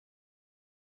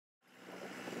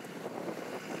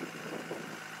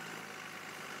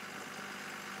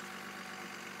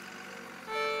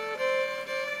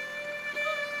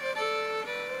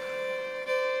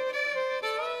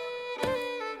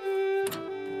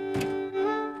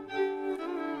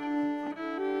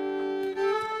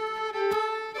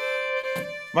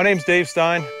My name's Dave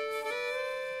Stein.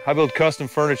 I build custom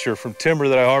furniture from timber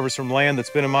that I harvest from land that's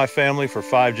been in my family for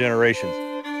 5 generations.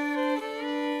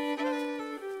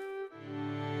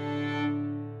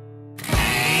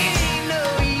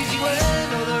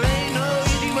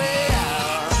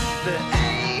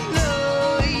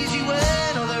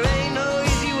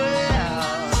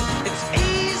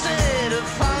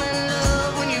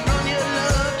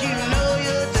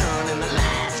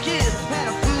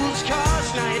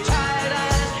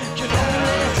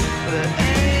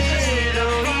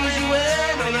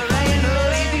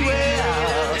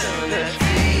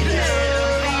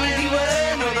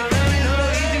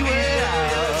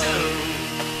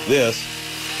 This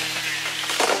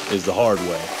is the hard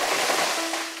way.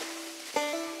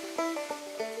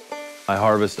 I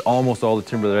harvest almost all the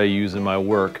timber that I use in my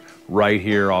work right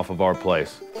here off of our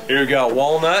place. Here we got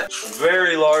walnut,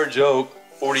 very large oak,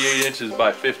 48 inches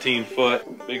by 15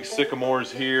 foot. Big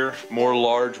sycamores here, more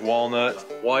large walnuts,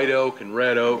 white oak and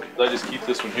red oak. I just keep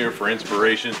this one here for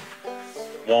inspiration.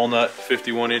 Walnut,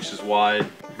 51 inches wide.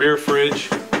 Beer fridge,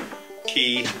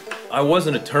 key. I was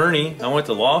an attorney, I went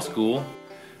to law school.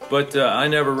 But I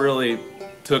never really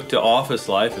took to office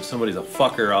life. If somebody's a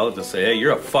fucker, I'll have to say, hey,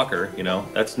 you're a fucker, you know.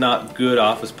 That's not good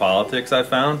office politics, I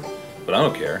found, but I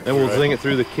don't care. Then we'll zing it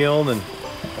through the kiln, and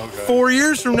 4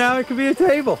 years from now, it could be a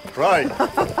table. Right.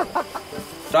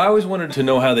 I always wanted to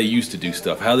know how they used to do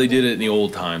stuff, how they did it in the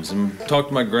old times, and talk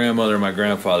to my grandmother and my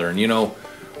grandfather, and you know,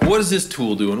 what does this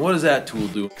tool do, and what does that tool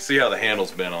do? See how the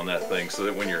handle's been on that thing, so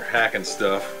that when you're hacking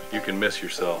stuff, you can miss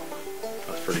yourself.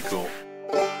 That's pretty cool.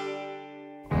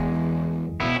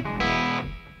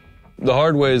 The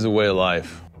hard way is a way of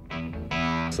life.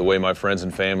 It's the way my friends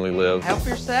and family live. Help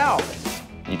yourself.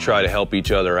 You try to help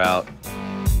each other out.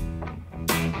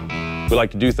 We like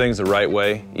to do things the right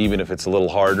way, even if it's a little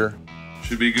harder.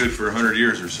 Should be good for 100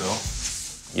 years or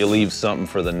so. You leave something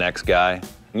for the next guy.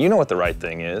 You know what the right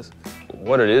thing is.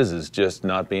 What it is just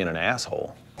not being an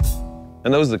asshole.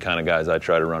 And those are the kind of guys I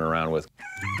try to run around with.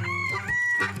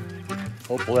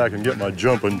 Hopefully I can get my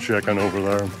jumping chicken over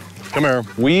there. Come here.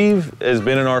 Weave has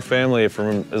been in our family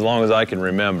from as long as I can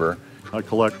remember. I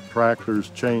collect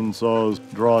tractors, chainsaws,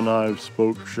 draw knives,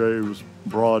 spoke shaves,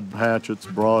 broad hatchets,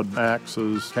 broad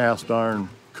axes, cast iron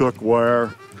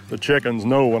cookware. The chickens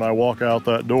know when I walk out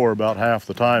that door about half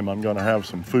the time I'm going to have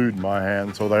some food in my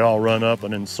hand, so they all run up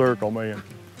and encircle me and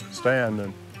stand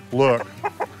and look.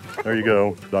 There you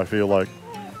go. I feel like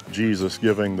Jesus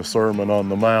giving the Sermon on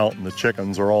the Mount, and the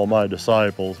chickens are all my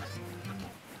disciples.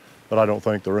 But I don't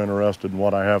think they're interested in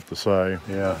what I have to say.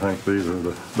 Yeah, I think these are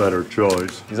the better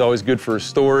choice. He's always good for a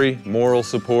story, moral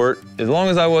support. As long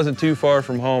as I wasn't too far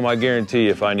from home, I guarantee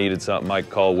if I needed something, I could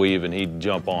call Weave and he'd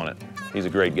jump on it. He's a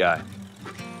great guy.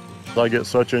 I get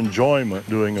such enjoyment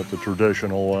doing it the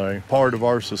traditional way. Part of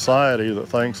our society that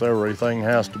thinks everything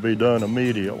has to be done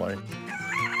immediately.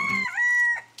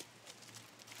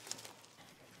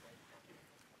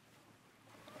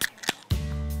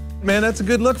 Man, that's a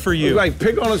good look for you. Like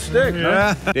pig on a stick,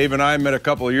 yeah. Huh? Dave and I met a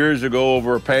couple of years ago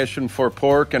over a passion for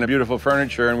pork and beautiful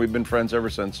furniture, and we've been friends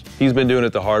ever since. He's been doing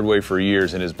it the hard way for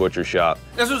years in his butcher shop.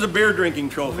 This was a beer drinking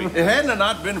trophy. It hadn't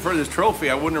not been for this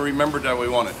trophy, I wouldn't have remembered that we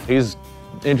won it. He's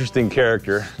an interesting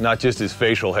character, not just his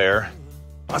facial hair.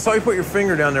 I saw you put your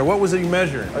finger down there. What was it you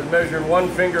measured? I was measuring 1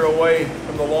 finger away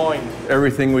from the loin.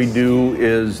 Everything we do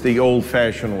is the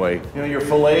old-fashioned way. You know, your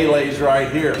fillet lays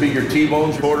right here. Be your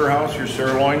T-bones, porterhouse, your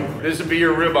sirloin. This would be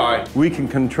your ribeye. We can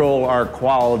control our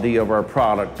quality of our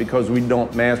product because we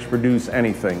don't mass produce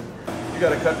anything. You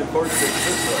gotta cut the cord sticks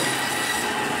this way.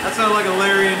 That sounds like a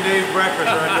Larry and Dave breakfast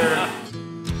right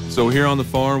there. So here on the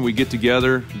farm, we get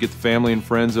together, get the family and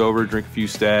friends over, drink a few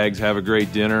stags, have a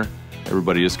great dinner.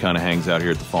 Everybody just kind of hangs out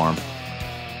here at the farm.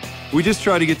 We just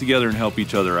try to get together and help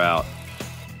each other out.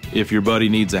 If your buddy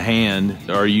needs a hand,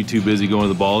 are you too busy going to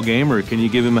the ball game, or can you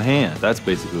give him a hand? That's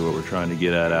basically what we're trying to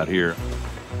get at out here.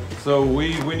 So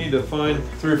we need to find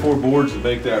 3 or 4 boards to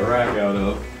make that rack out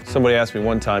of. Somebody asked me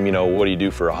one time, you know, what do you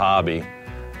do for a hobby?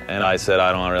 And I said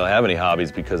I don't really have any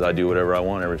hobbies because I do whatever I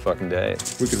want every fucking day.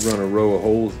 We could run a row of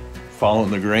holes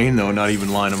following the grain, though, not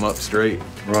even line them up straight.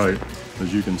 Right.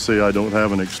 As you can see, I don't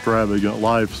have an extravagant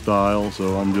lifestyle,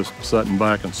 so I'm just sitting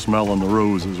back and smelling the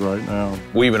roses right now.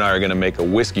 Weave and I are going to make a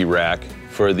whiskey rack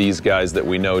for these guys that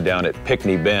we know down at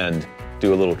Pickney Bend,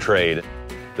 do a little trade.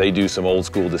 They do some old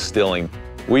school distilling.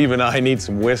 Weave and I need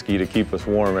some whiskey to keep us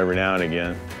warm every now and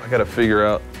again. I got to figure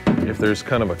out if there's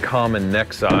kind of a common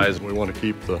neck size. We want to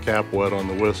keep the cap wet on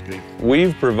the whiskey.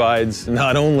 Weave provides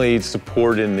not only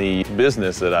support in the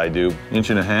business that I do, 1.5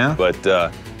 inches,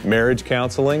 but marriage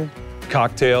counseling,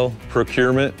 cocktail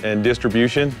procurement and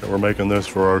distribution. We're making this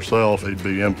for ourselves. They'd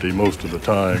be empty most of the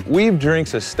time. Weave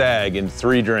drinks a stag in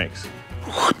 3 drinks.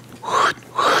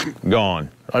 Gone.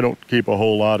 I don't keep a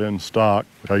whole lot in stock.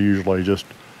 I usually just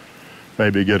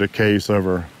maybe get a case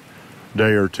every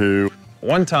day or two.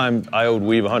 One time I owed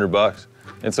Weave $100,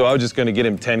 and so I was just gonna get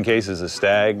him 10 cases of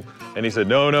stag, and he said,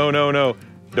 no, no, no, no.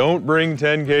 Don't bring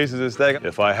 10 cases of stag.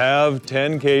 If I have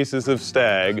 10 cases of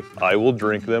stag, I will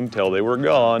drink them till they were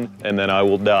gone, and then I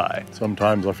will die.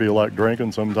 Sometimes I feel like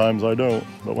drinking, sometimes I don't.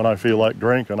 But when I feel like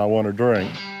drinking, I want to drink.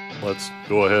 Let's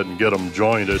go ahead and get them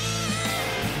jointed.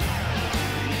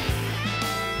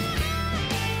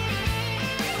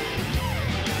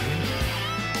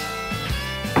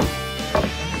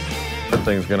 That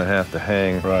thing's gonna have to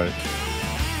hang. Right.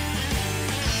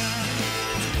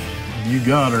 You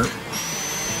got her.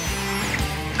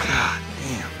 God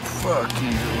damn, fuck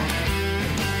you.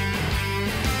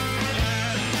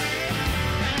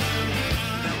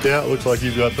 Yeah, it looks like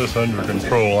you've got this under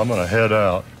control. I'm gonna head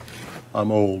out.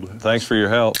 I'm old. Thanks for your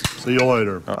help. See you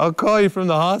later. I'll call you from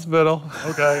the hospital.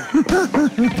 Okay.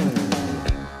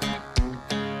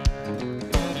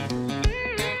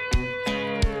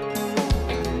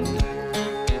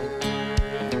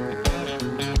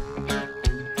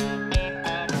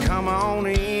 Come on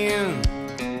in.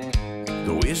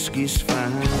 The whiskey's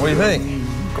fine. What do you think?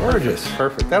 Gorgeous.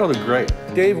 Perfect. That'll do great.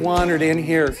 Dave wandered in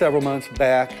here several months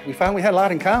back. We found we had a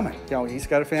lot in common. You know, he's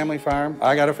got a family farm.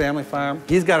 I got a family farm.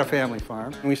 He's got a family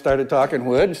farm. And we started talking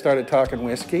wood and started talking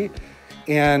whiskey.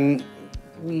 And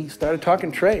we started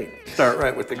talking trade. Start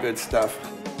right with the good stuff.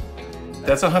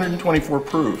 That's 124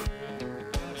 proof.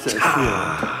 Says here.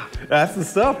 That's the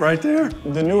stuff right there.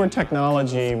 The newer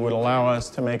technology would allow us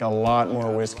to make a lot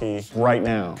more whiskey right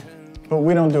now, but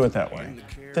we don't do it that way.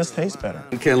 This tastes better.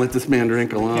 You can't let this man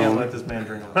drink alone. Can't let this man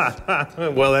drink.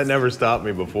 Well, that never stopped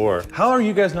me before. How are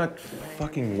you guys not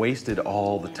fucking wasted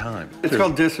all the time? It's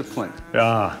called discipline.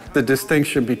 Ah. The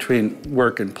distinction between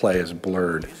work and play is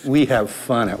blurred. We have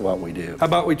fun at what we do. How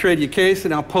about we trade you a case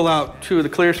and I'll pull out 2 of the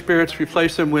clear spirits,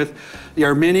 replace them with the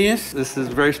Arminius. This is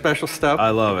very special stuff. I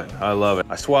love it. I love it.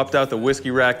 I swapped out the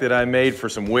whiskey rack that I made for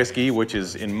some whiskey, which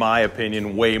is, in my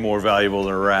opinion, way more valuable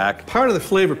than a rack. Part of the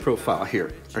flavor profile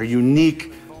here, our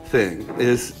unique thing,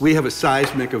 is we have a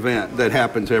seismic event that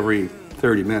happens every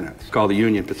 30 minutes called the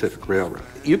Union Pacific Railroad.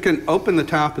 You can open the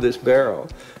top of this barrel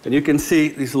and you can see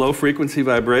these low frequency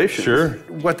vibrations. Sure.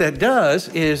 What that does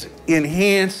is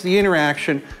enhance the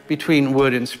interaction between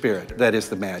wood and spirit. That is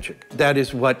the magic. That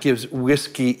is what gives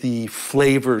whiskey the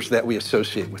flavors that we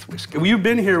associate with whiskey. You've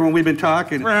been here when we've been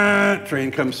talking.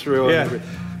 Train comes through. Yeah. And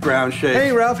ground shake.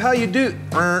 Hey, Ralph, how you do?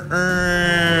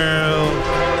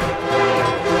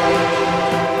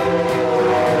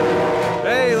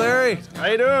 Hey, Larry. How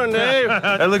you doing, Dave?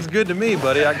 That looks good to me,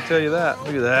 buddy. I can tell you that.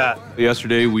 Look at that.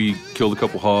 Yesterday, we killed a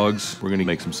couple hogs. We're gonna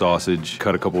make some sausage,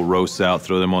 cut a couple roasts out,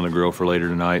 throw them on the grill for later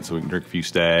tonight so we can drink a few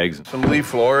stags. Some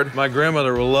leaf lord. My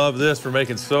grandmother will love this for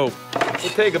making soap.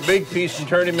 We'll take a big piece and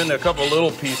turn him into a couple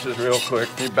little pieces real quick.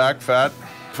 Your back fat.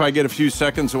 If I get a few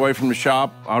seconds away from the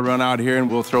shop, I'll run out here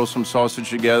and we'll throw some sausage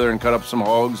together and cut up some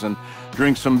hogs and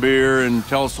drink some beer and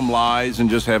tell some lies and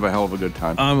just have a hell of a good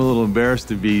time. I'm a little embarrassed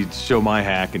to show my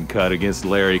hack and cut against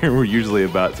Larry. We're usually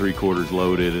about 3/4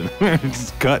 loaded and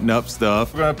just cutting up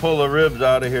stuff. We're gonna pull the ribs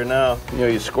out of here now. You know,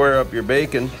 you square up your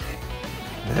bacon.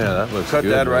 Yeah, that looks Cut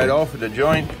good. that right man. off at the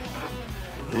joint.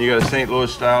 And you got a St.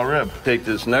 Louis style rib. Take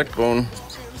this neck bone.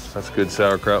 That's good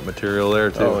sauerkraut material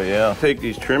there, too. Oh, yeah. Take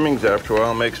these trimmings after a while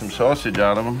and make some sausage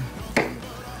out of them.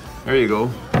 There you go.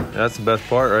 That's the best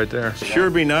part right there. Sure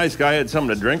be nice guy had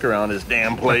something to drink around this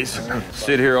damn place.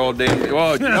 Sit here all day.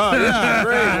 Oh, yeah,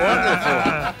 great,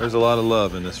 wonderful. There's a lot of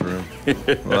love in this room.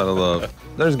 A lot of love.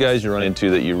 There's guys you run into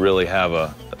that you really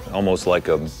have almost like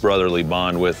a brotherly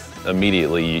bond with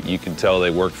immediately. You can tell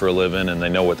they work for a living and they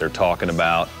know what they're talking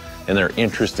about. And they're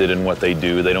interested in what they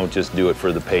do. They don't just do it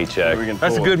for the paycheck.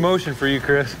 That's a good motion for you,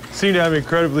 Chris. Seem to have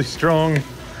incredibly strong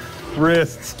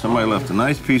wrists. Somebody left a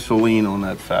nice piece of lean on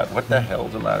that fat. What the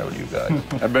hell's the matter with you guys?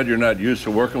 I bet you're not used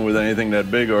to working with anything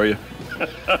that big, are you?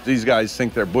 These guys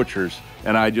think they're butchers,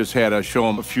 and I just had to show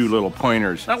them a few little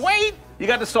pointers. Now wait, you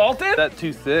got the salt in? That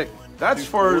too thick. That's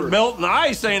for melting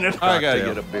ice, ain't it? I gotta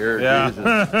get a beer.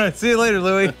 Yeah. See you later,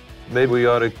 Louie. Maybe we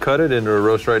ought to cut it into a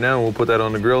roast right now, and we'll put that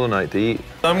on the grill tonight to eat.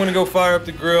 I'm gonna go fire up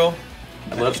the grill.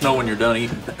 Let us know when you're done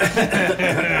eating.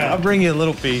 I'll bring you a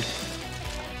little piece.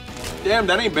 Damn,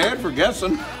 that ain't bad for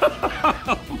guessing.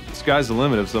 Sky's the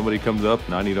limit. If somebody comes up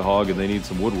and I need a hog and they need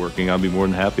some woodworking, I'll be more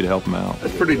than happy to help them out.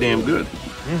 That's pretty damn good.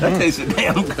 That tasted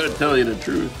damn good, tell you the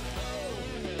truth.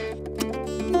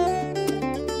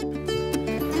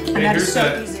 And that's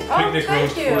so easy. picnic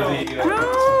roast for the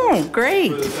Oh,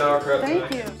 great. for the sauerkraut.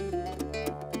 Thank you.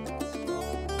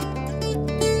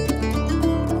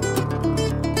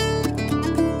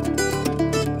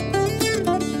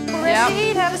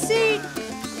 Have a seat.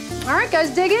 All right,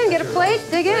 guys, dig in. Get a plate.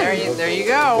 Dig in. There you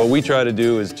go. What we try to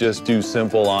do is just do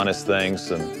simple, honest things,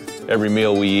 and every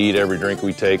meal we eat, every drink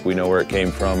we take, we know where it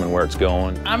came from and where it's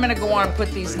going. I'm gonna go on and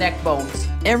put these neck bones.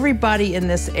 Everybody in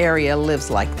this area lives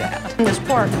like that. This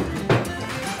pork.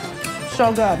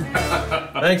 So good.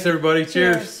 Thanks, everybody.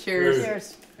 Cheers.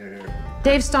 Cheers.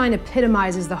 Dave Stein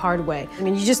epitomizes the hard way. I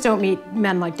mean, you just don't meet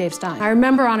men like Dave Stein. I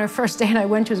remember on our first date, I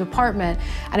went to his apartment,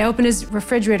 and I opened his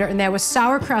refrigerator, and there was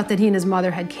sauerkraut that he and his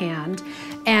mother had canned,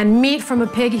 and meat from a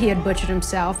pig he had butchered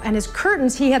himself, and his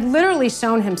curtains he had literally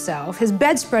sewn himself. His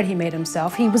bedspread he made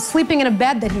himself. He was sleeping in a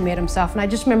bed that he made himself, and I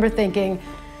just remember thinking,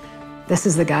 this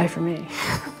is the guy for me.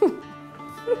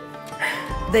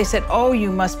 They said, oh,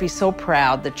 you must be so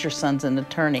proud that your son's an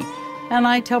attorney. And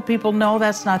I tell people, no,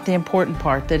 that's not the important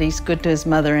part, that he's good to his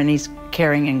mother and he's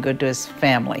caring and good to his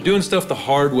family. Doing stuff the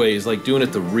hard way is like doing it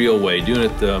the real way, doing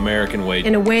it the American way.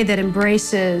 In a way that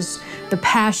embraces the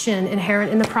passion inherent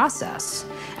in the process.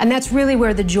 And that's really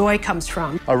where the joy comes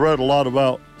from. I read a lot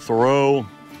about Thoreau,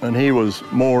 and he was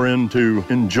more into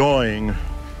enjoying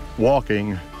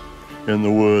walking in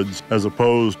the woods as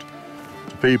opposed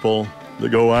to people that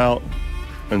go out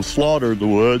and slaughter the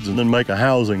woods and then make a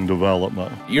housing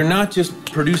development. You're not just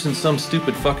producing some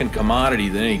stupid fucking commodity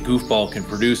that any goofball can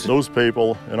produce. Those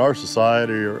people in our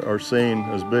society are seen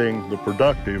as being the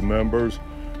productive members,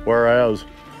 whereas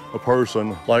a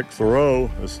person like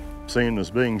Thoreau is seen as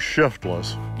being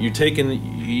shiftless. You're taking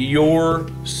your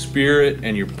spirit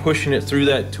and you're pushing it through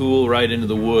that tool right into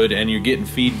the wood, and you're getting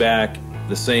feedback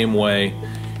the same way.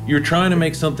 You're trying to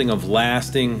make something of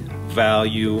lasting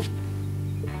value.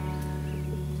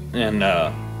 And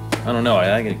I don't know,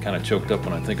 I get kind of choked up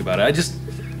when I think about it. I just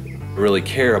really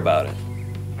care about it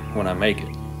when I make it.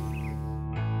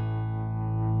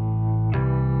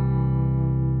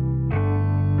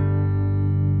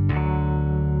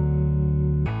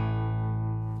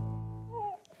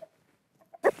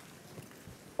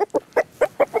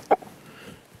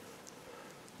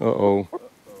 Uh-oh.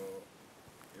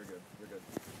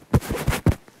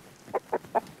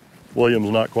 William's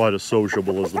not quite as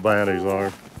sociable as the Banties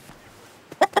are.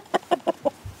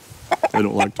 They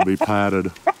don't like to be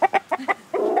patted.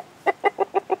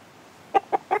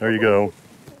 There you go.